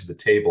can bring to the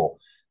table,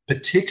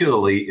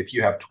 particularly if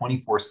you have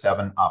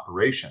 24/7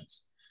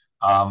 operations.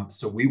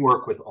 So we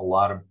work with a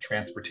lot of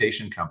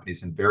transportation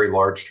companies and very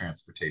large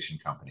transportation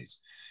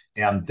companies,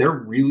 and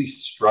they're really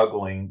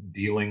struggling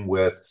dealing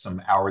with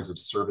some hours of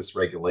service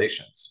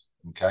regulations.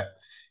 Okay.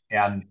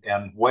 And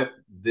what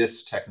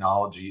this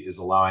technology is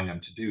allowing them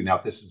to do now,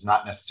 this is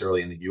not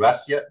necessarily in the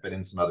US yet, but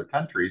in some other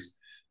countries,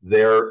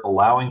 they're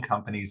allowing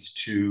companies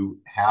to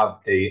have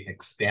a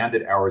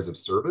expanded hours of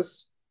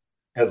service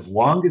as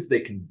long as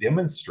they can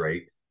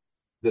demonstrate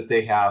that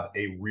they have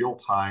a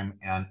real-time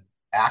and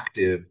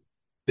active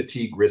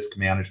fatigue risk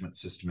management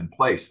system in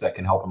place that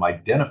can help them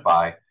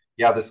identify,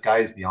 yeah, this guy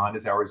is beyond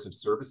his hours of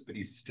service, but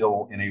he's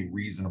still in a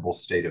reasonable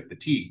state of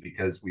fatigue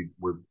because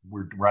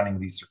we're running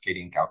these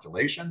circadian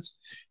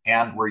calculations,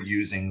 and we're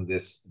using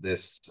this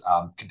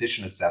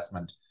condition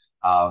assessment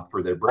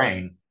for their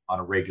brain on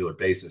a regular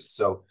basis.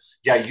 So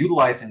yeah,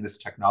 utilizing this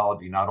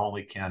technology not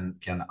only can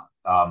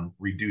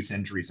reduce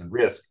injuries and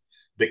risk,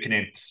 but can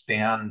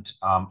expand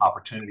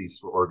opportunities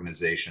for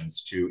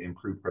organizations to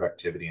improve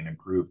productivity and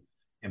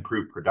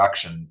improve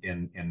production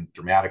in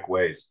dramatic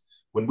ways.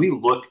 When we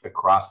look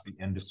across the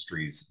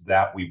industries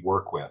that we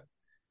work with,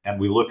 and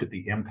we look at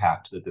the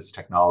impact that this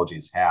technology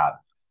has had,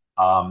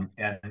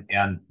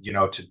 and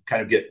to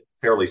kind of get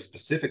fairly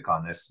specific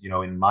on this,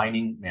 in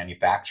mining,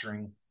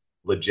 manufacturing,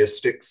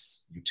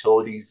 logistics,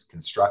 utilities,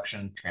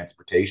 construction,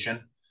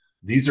 transportation,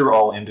 these are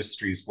all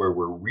industries where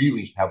we're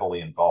really heavily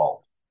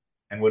involved.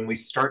 And when we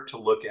start to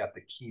look at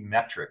the key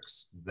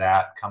metrics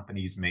that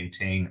companies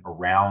maintain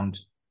around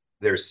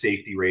their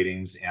safety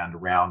ratings and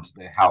around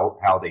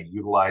how they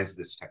utilize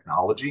this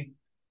technology,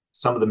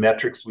 some of the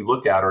metrics we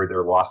look at are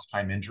their lost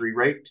time injury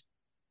rate,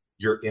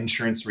 your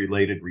insurance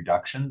related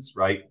reductions,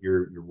 right?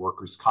 Your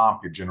workers'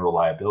 comp, your general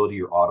liability,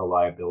 your auto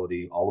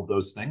liability, all of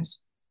those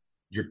things.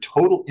 Your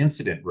total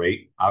incident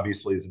rate,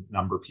 obviously, is a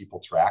number people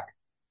track.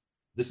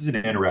 This is an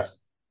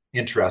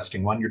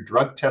interesting one. Your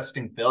drug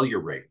testing failure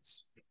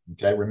rates.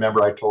 Okay,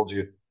 remember I told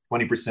you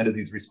 20% of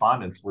these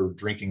respondents were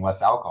drinking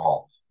less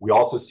alcohol. We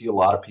also see a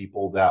lot of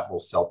people that will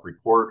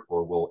self-report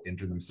or will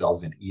injure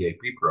themselves in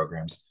EAP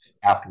programs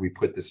after we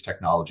put this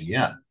technology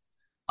in.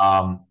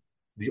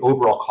 The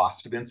overall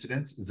cost of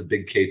incidents is a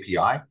big KPI.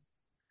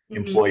 Mm-hmm.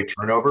 Employee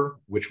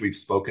turnover, which we've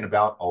spoken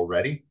about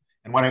already.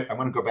 And when I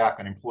want to go back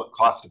on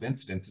cost of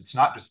incidents, it's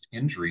not just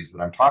injuries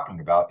that I'm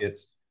talking about.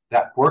 It's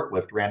that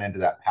forklift ran into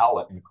that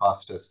pallet and it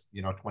cost us,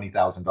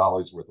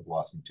 $20,000 worth of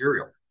lost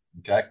material.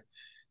 Okay.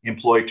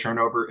 Employee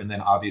turnover, and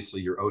then obviously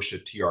your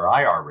OSHA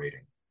TRIR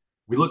rating.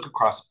 We look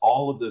across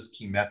all of those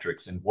key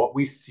metrics, and what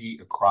we see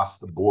across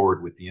the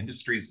board with the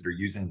industries that are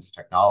using this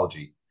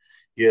technology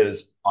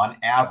is on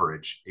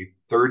average a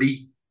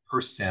 30%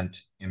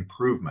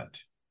 improvement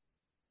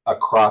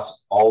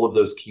across all of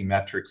those key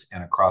metrics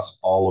and across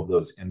all of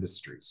those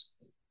industries.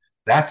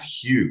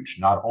 That's huge.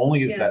 Not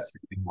only is Yeah. that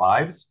saving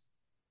lives,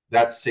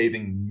 that's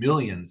saving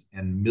millions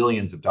and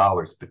millions of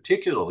dollars,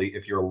 particularly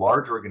if you're a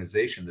large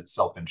organization that's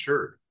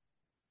self-insured.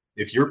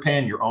 If you're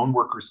paying your own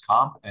workers'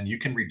 comp and you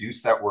can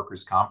reduce that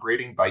workers' comp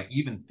rating by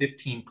even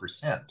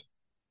 15%,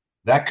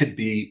 that could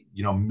be,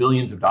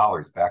 millions of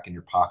dollars back in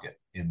your pocket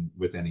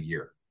within a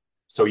year.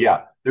 So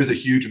yeah, there's a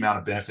huge amount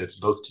of benefits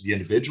both to the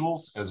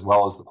individuals as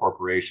well as the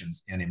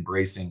corporations in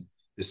embracing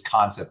this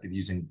concept of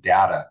using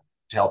data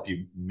to help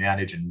you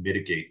manage and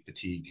mitigate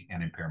fatigue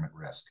and impairment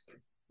risk.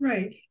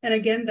 Right. And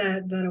again,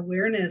 that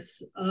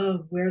awareness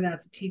of where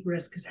that fatigue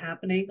risk is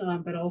happening,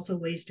 but also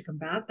ways to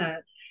combat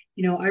that.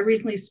 I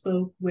recently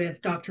spoke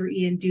with Dr.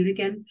 Ian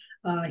Dunigan.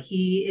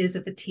 He is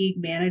a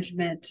fatigue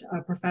management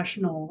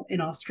professional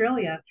in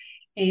Australia,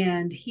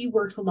 and he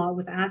works a lot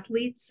with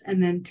athletes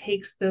and then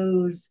takes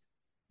those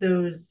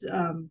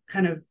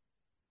kind of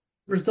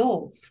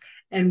results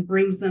and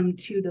brings them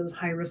to those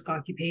high risk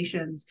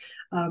occupations.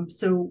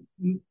 So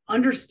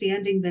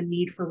understanding the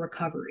need for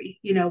recovery,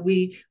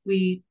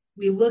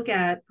 we look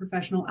at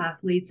professional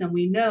athletes and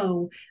we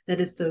know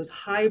that it's those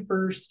high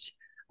burst,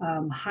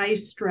 high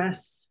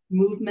stress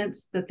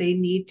movements that they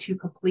need to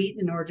complete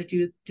in order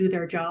to do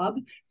their job.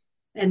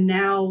 And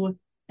now,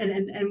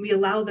 and we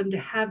allow them to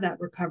have that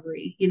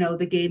recovery.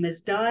 The game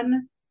is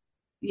done.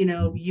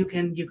 You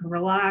can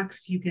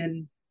relax. You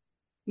can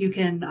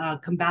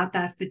combat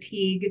that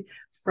fatigue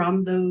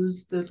from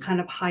those kind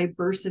of high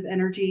bursts of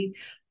energy.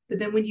 But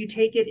then when you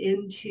take it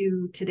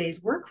into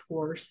today's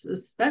workforce,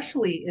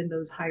 especially in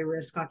those high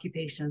risk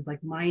occupations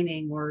like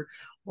mining or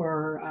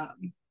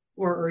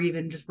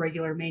even just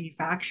regular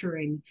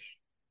manufacturing,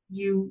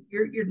 you're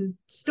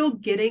still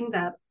getting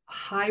that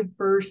high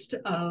burst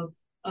of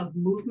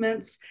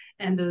movements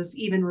and those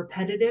even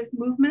repetitive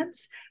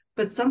movements,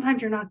 but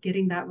sometimes you're not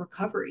getting that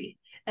recovery.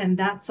 And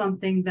that's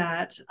something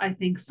that I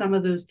think some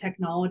of those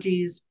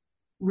technologies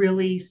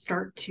really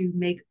start to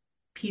make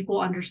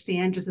people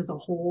understand just as a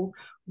whole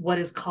what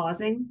is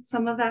causing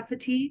some of that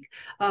fatigue,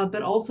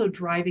 but also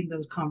driving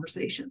those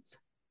conversations.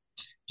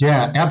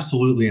 Yeah,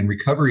 absolutely. And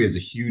recovery is a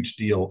huge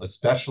deal,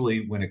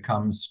 especially when it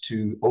comes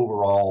to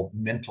overall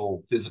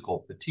mental,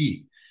 physical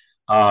fatigue.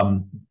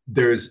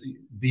 There's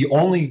the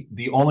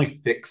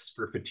only fix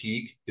for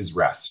fatigue is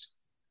rest.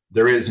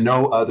 There is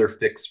no other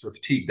fix for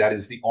fatigue. That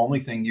is the only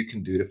thing you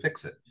can do to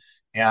fix it.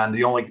 And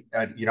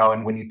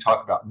and when you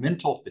talk about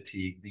mental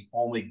fatigue, the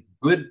only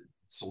good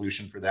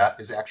solution for that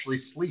is actually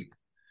sleep,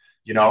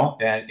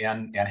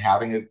 and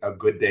having a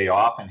good day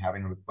off and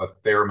having a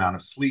fair amount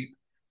of sleep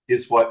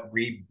is what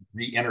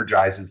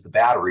re-energizes the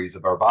batteries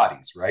of our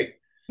bodies, right?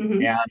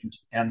 Mm-hmm.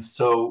 And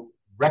so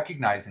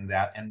recognizing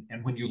that, and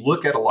when you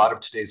look at a lot of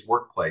today's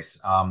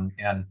workplace,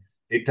 and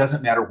it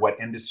doesn't matter what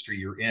industry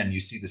you're in,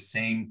 you see the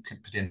same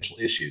potential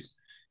issues.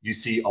 You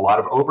see a lot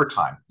of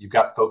overtime. You've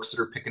got folks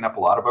that are picking up a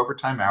lot of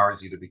overtime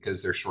hours, either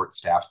because they're short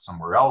staffed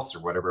somewhere else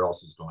or whatever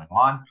else is going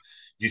on.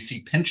 You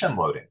see pension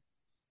loading.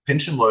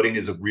 Pension loading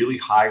is a really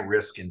high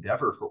risk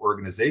endeavor for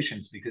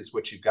organizations because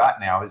what you've got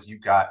now is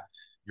you've got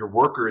your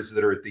workers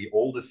that are at the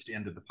oldest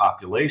end of the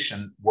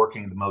population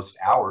working the most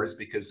hours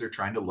because they're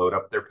trying to load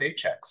up their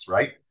paychecks,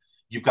 right?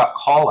 You've got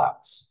call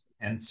outs.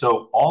 And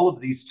so all of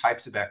these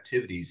types of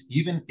activities,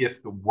 even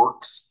if the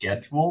work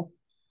schedule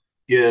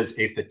is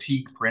a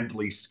fatigue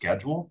friendly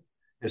schedule,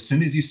 as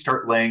soon as you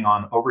start laying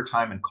on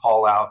overtime and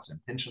call outs and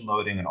pension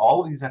loading and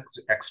all of these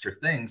extra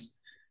things,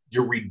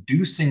 you're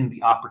reducing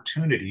the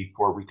opportunity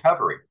for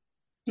recovery.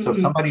 So if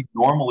Mm-hmm. somebody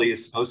normally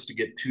is supposed to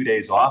get 2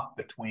 days off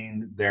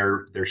between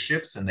their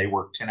shifts and they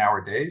work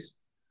 10-hour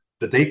days,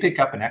 but they pick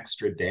up an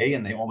extra day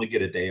and they only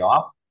get a day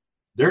off,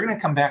 they're going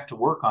to come back to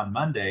work on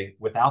Monday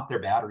without their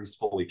batteries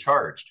fully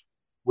charged,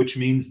 which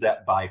means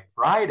that by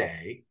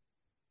Friday,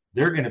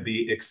 they're going to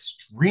be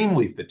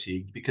extremely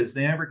fatigued because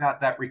they never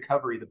got that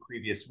recovery the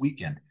previous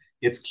weekend.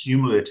 It's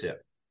cumulative.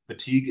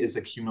 Fatigue is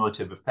a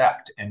cumulative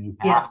effect, and you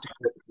have to Yes.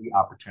 give the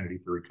opportunity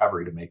for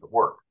recovery to make it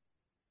work.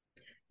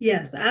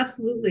 Yes,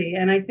 absolutely.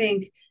 And I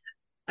think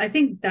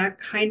that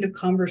kind of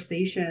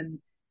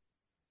conversation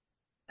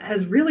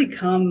has really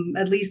come,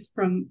 at least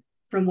from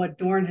what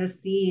Dorn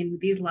has seen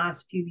these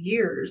last few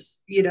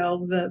years, you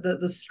know,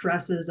 the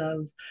stresses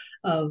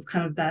of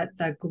kind of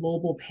that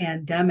global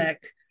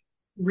pandemic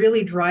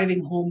really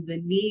driving home the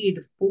need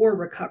for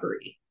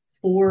recovery,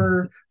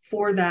 for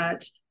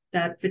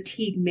that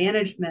fatigue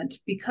management,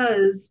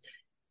 because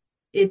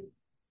it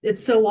it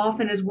so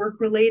often is work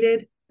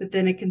related, but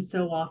then it can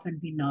so often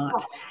be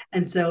not.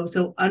 And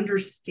so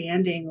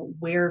understanding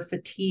where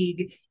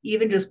fatigue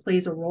even just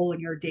plays a role in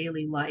your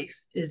daily life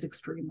is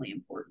extremely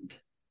important.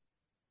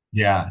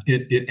 Yeah,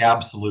 it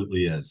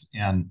absolutely is.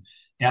 And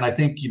I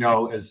think,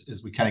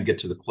 as we kind of get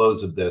to the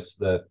close of this,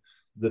 the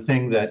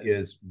thing that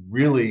is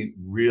really,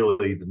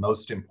 really the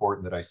most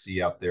important that I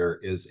see out there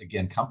is,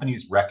 again,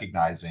 companies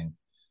recognizing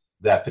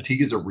that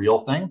fatigue is a real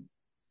thing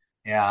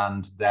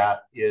and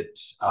that it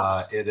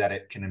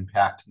can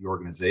impact the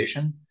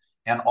organization,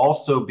 and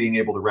also being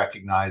able to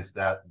recognize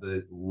that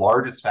the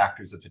largest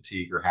factors of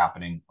fatigue are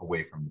happening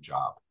away from the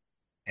job,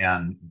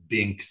 and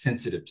being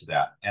sensitive to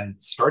that and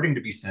starting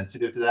to be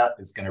sensitive to that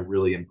is going to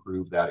really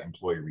improve that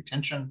employee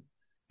retention,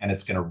 and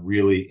it's going to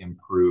really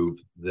improve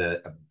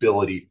the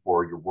ability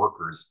for your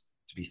workers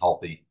to be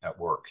healthy at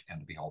work and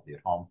to be healthy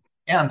at home.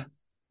 And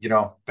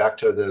back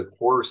to the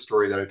horror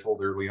story that I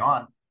told early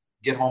on,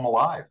 get home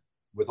alive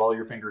with all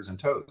your fingers and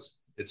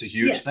toes. It's a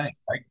huge thing, Yes.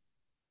 right?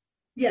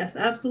 Yes,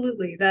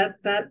 absolutely. That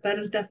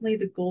is definitely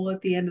the goal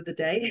at the end of the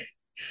day.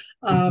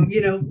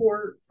 You know,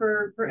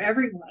 for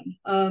everyone,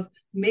 of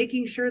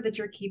making sure that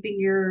you're keeping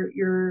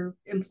your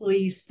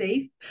employees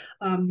safe,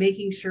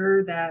 making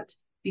sure that,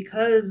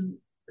 because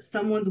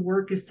someone's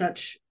work is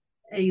such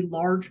a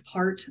large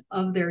part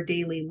of their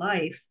daily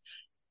life,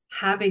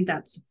 having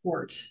that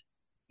support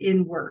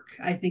in work,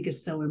 I think,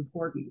 is so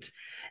important.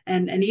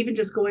 And even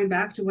just going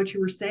back to what you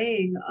were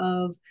saying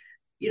of,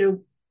 you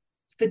know,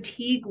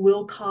 fatigue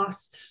will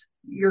cost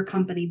your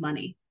company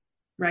money,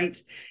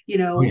 right? You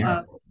Oh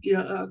know,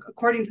 yeah.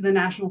 according to the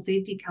National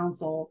Safety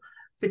Council,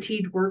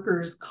 fatigued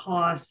workers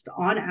cost,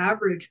 on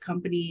average,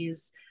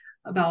 companies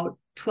about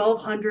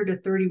 $1,200 to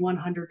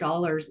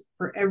 $3,100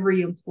 for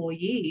every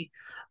employee,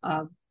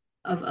 uh,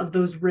 of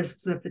those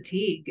risks of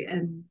fatigue.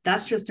 And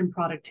that's just in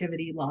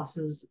productivity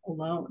losses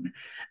alone.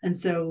 And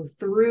so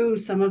through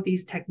some of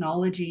these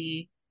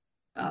technology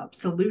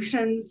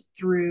solutions,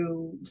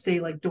 through, say,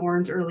 like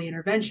Dorn's early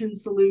intervention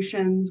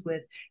solutions,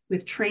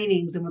 with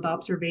trainings and with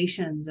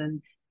observations,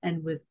 and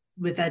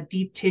with that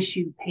deep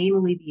tissue pain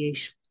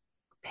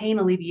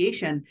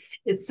alleviation,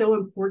 it's so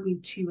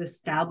important to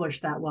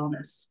establish that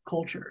wellness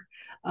culture.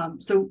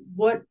 So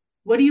what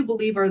do you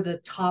believe are the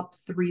top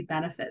three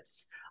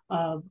benefits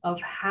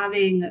of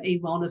having a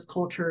wellness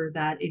culture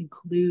that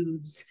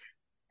includes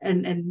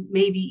and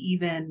maybe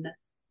even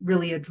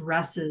really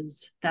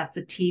addresses that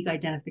fatigue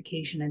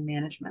identification and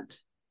management?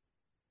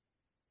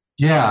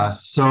 Yeah.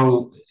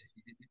 So,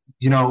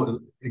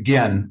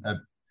 again,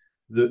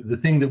 the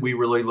thing that we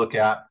really look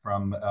at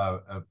from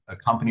a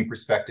company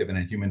perspective and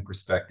a human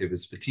perspective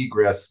is fatigue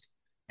risk,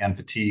 and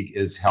fatigue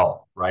is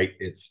health, right?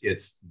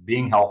 It's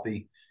being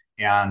healthy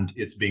and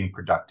it's being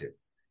productive.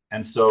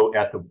 And so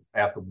at the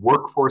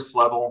workforce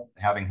level,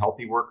 having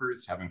healthy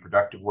workers, having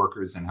productive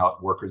workers, and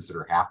workers that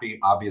are happy,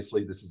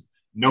 obviously this is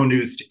no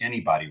news to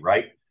anybody,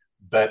 right?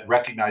 But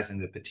recognizing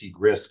that fatigue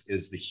risk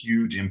is the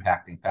huge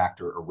impacting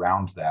factor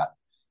around that,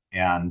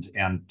 and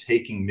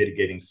taking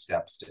mitigating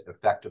steps to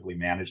effectively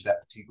manage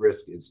that fatigue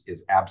risk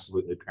is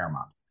absolutely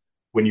paramount.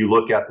 When you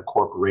look at the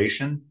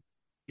corporation,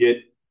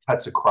 it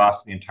cuts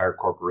across the entire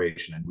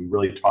corporation, and we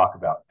really talk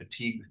about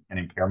fatigue and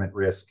impairment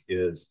risk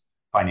is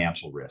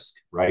financial risk,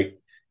 right?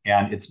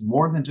 And it's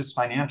more than just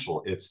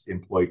financial. It's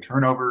employee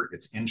turnover,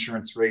 it's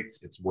insurance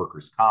rates, it's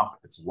workers' comp,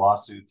 it's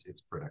lawsuits,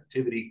 it's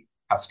productivity,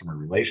 customer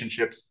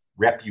relationships,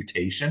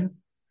 reputation,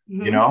 you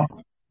Mm-hmm. know,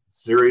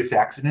 serious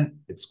accident,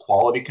 it's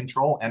quality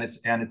control, and it's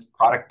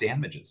product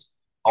damages.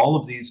 All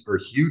of these are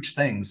huge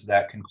things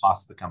that can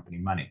cost the company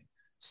money.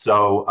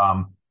 So,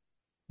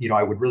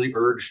 I would really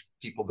urge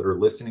people that are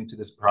listening to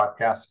this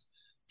podcast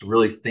to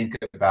really think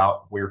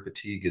about where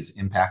fatigue is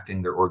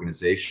impacting their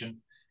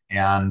organization,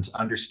 and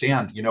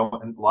understand, and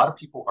a lot of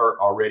people are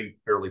already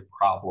fairly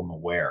problem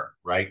aware,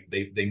 right?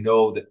 They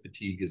know that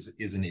fatigue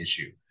is an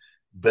issue,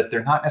 but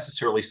they're not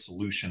necessarily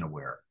solution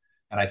aware.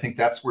 And I think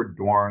that's where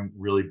Dorn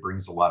really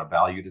brings a lot of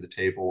value to the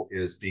table,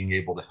 is being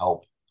able to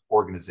help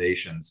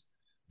organizations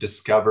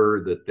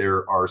discover that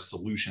there are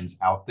solutions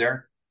out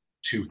there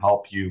to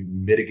help you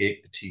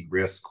mitigate fatigue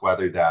risk,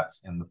 whether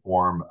that's in the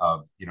form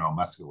of,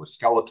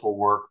 musculoskeletal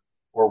work,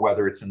 or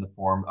whether it's in the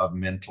form of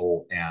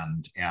mental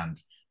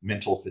and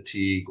mental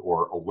fatigue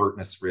or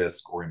alertness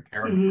risk or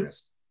impairment Mm-hmm.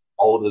 risk.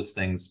 All of those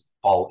things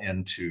fall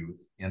into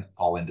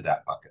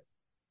that bucket.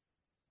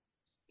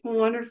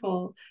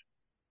 Wonderful.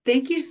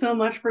 Thank you so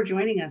much for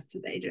joining us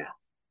today, Jeff.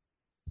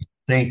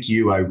 Thank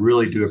you. I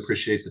really do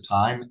appreciate the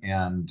time,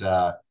 and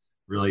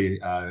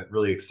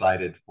really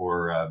excited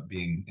for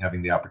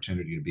having the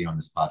opportunity to be on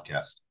this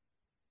podcast.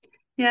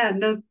 Yeah,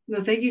 no,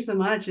 no, thank you so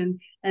much. And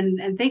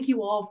thank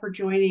you all for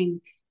joining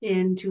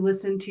in to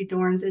listen to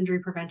Dorn's Injury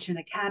Prevention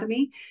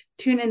Academy.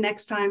 Tune in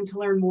next time to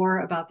learn more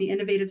about the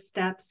innovative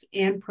steps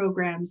and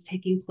programs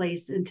taking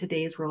place in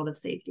today's world of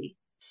safety.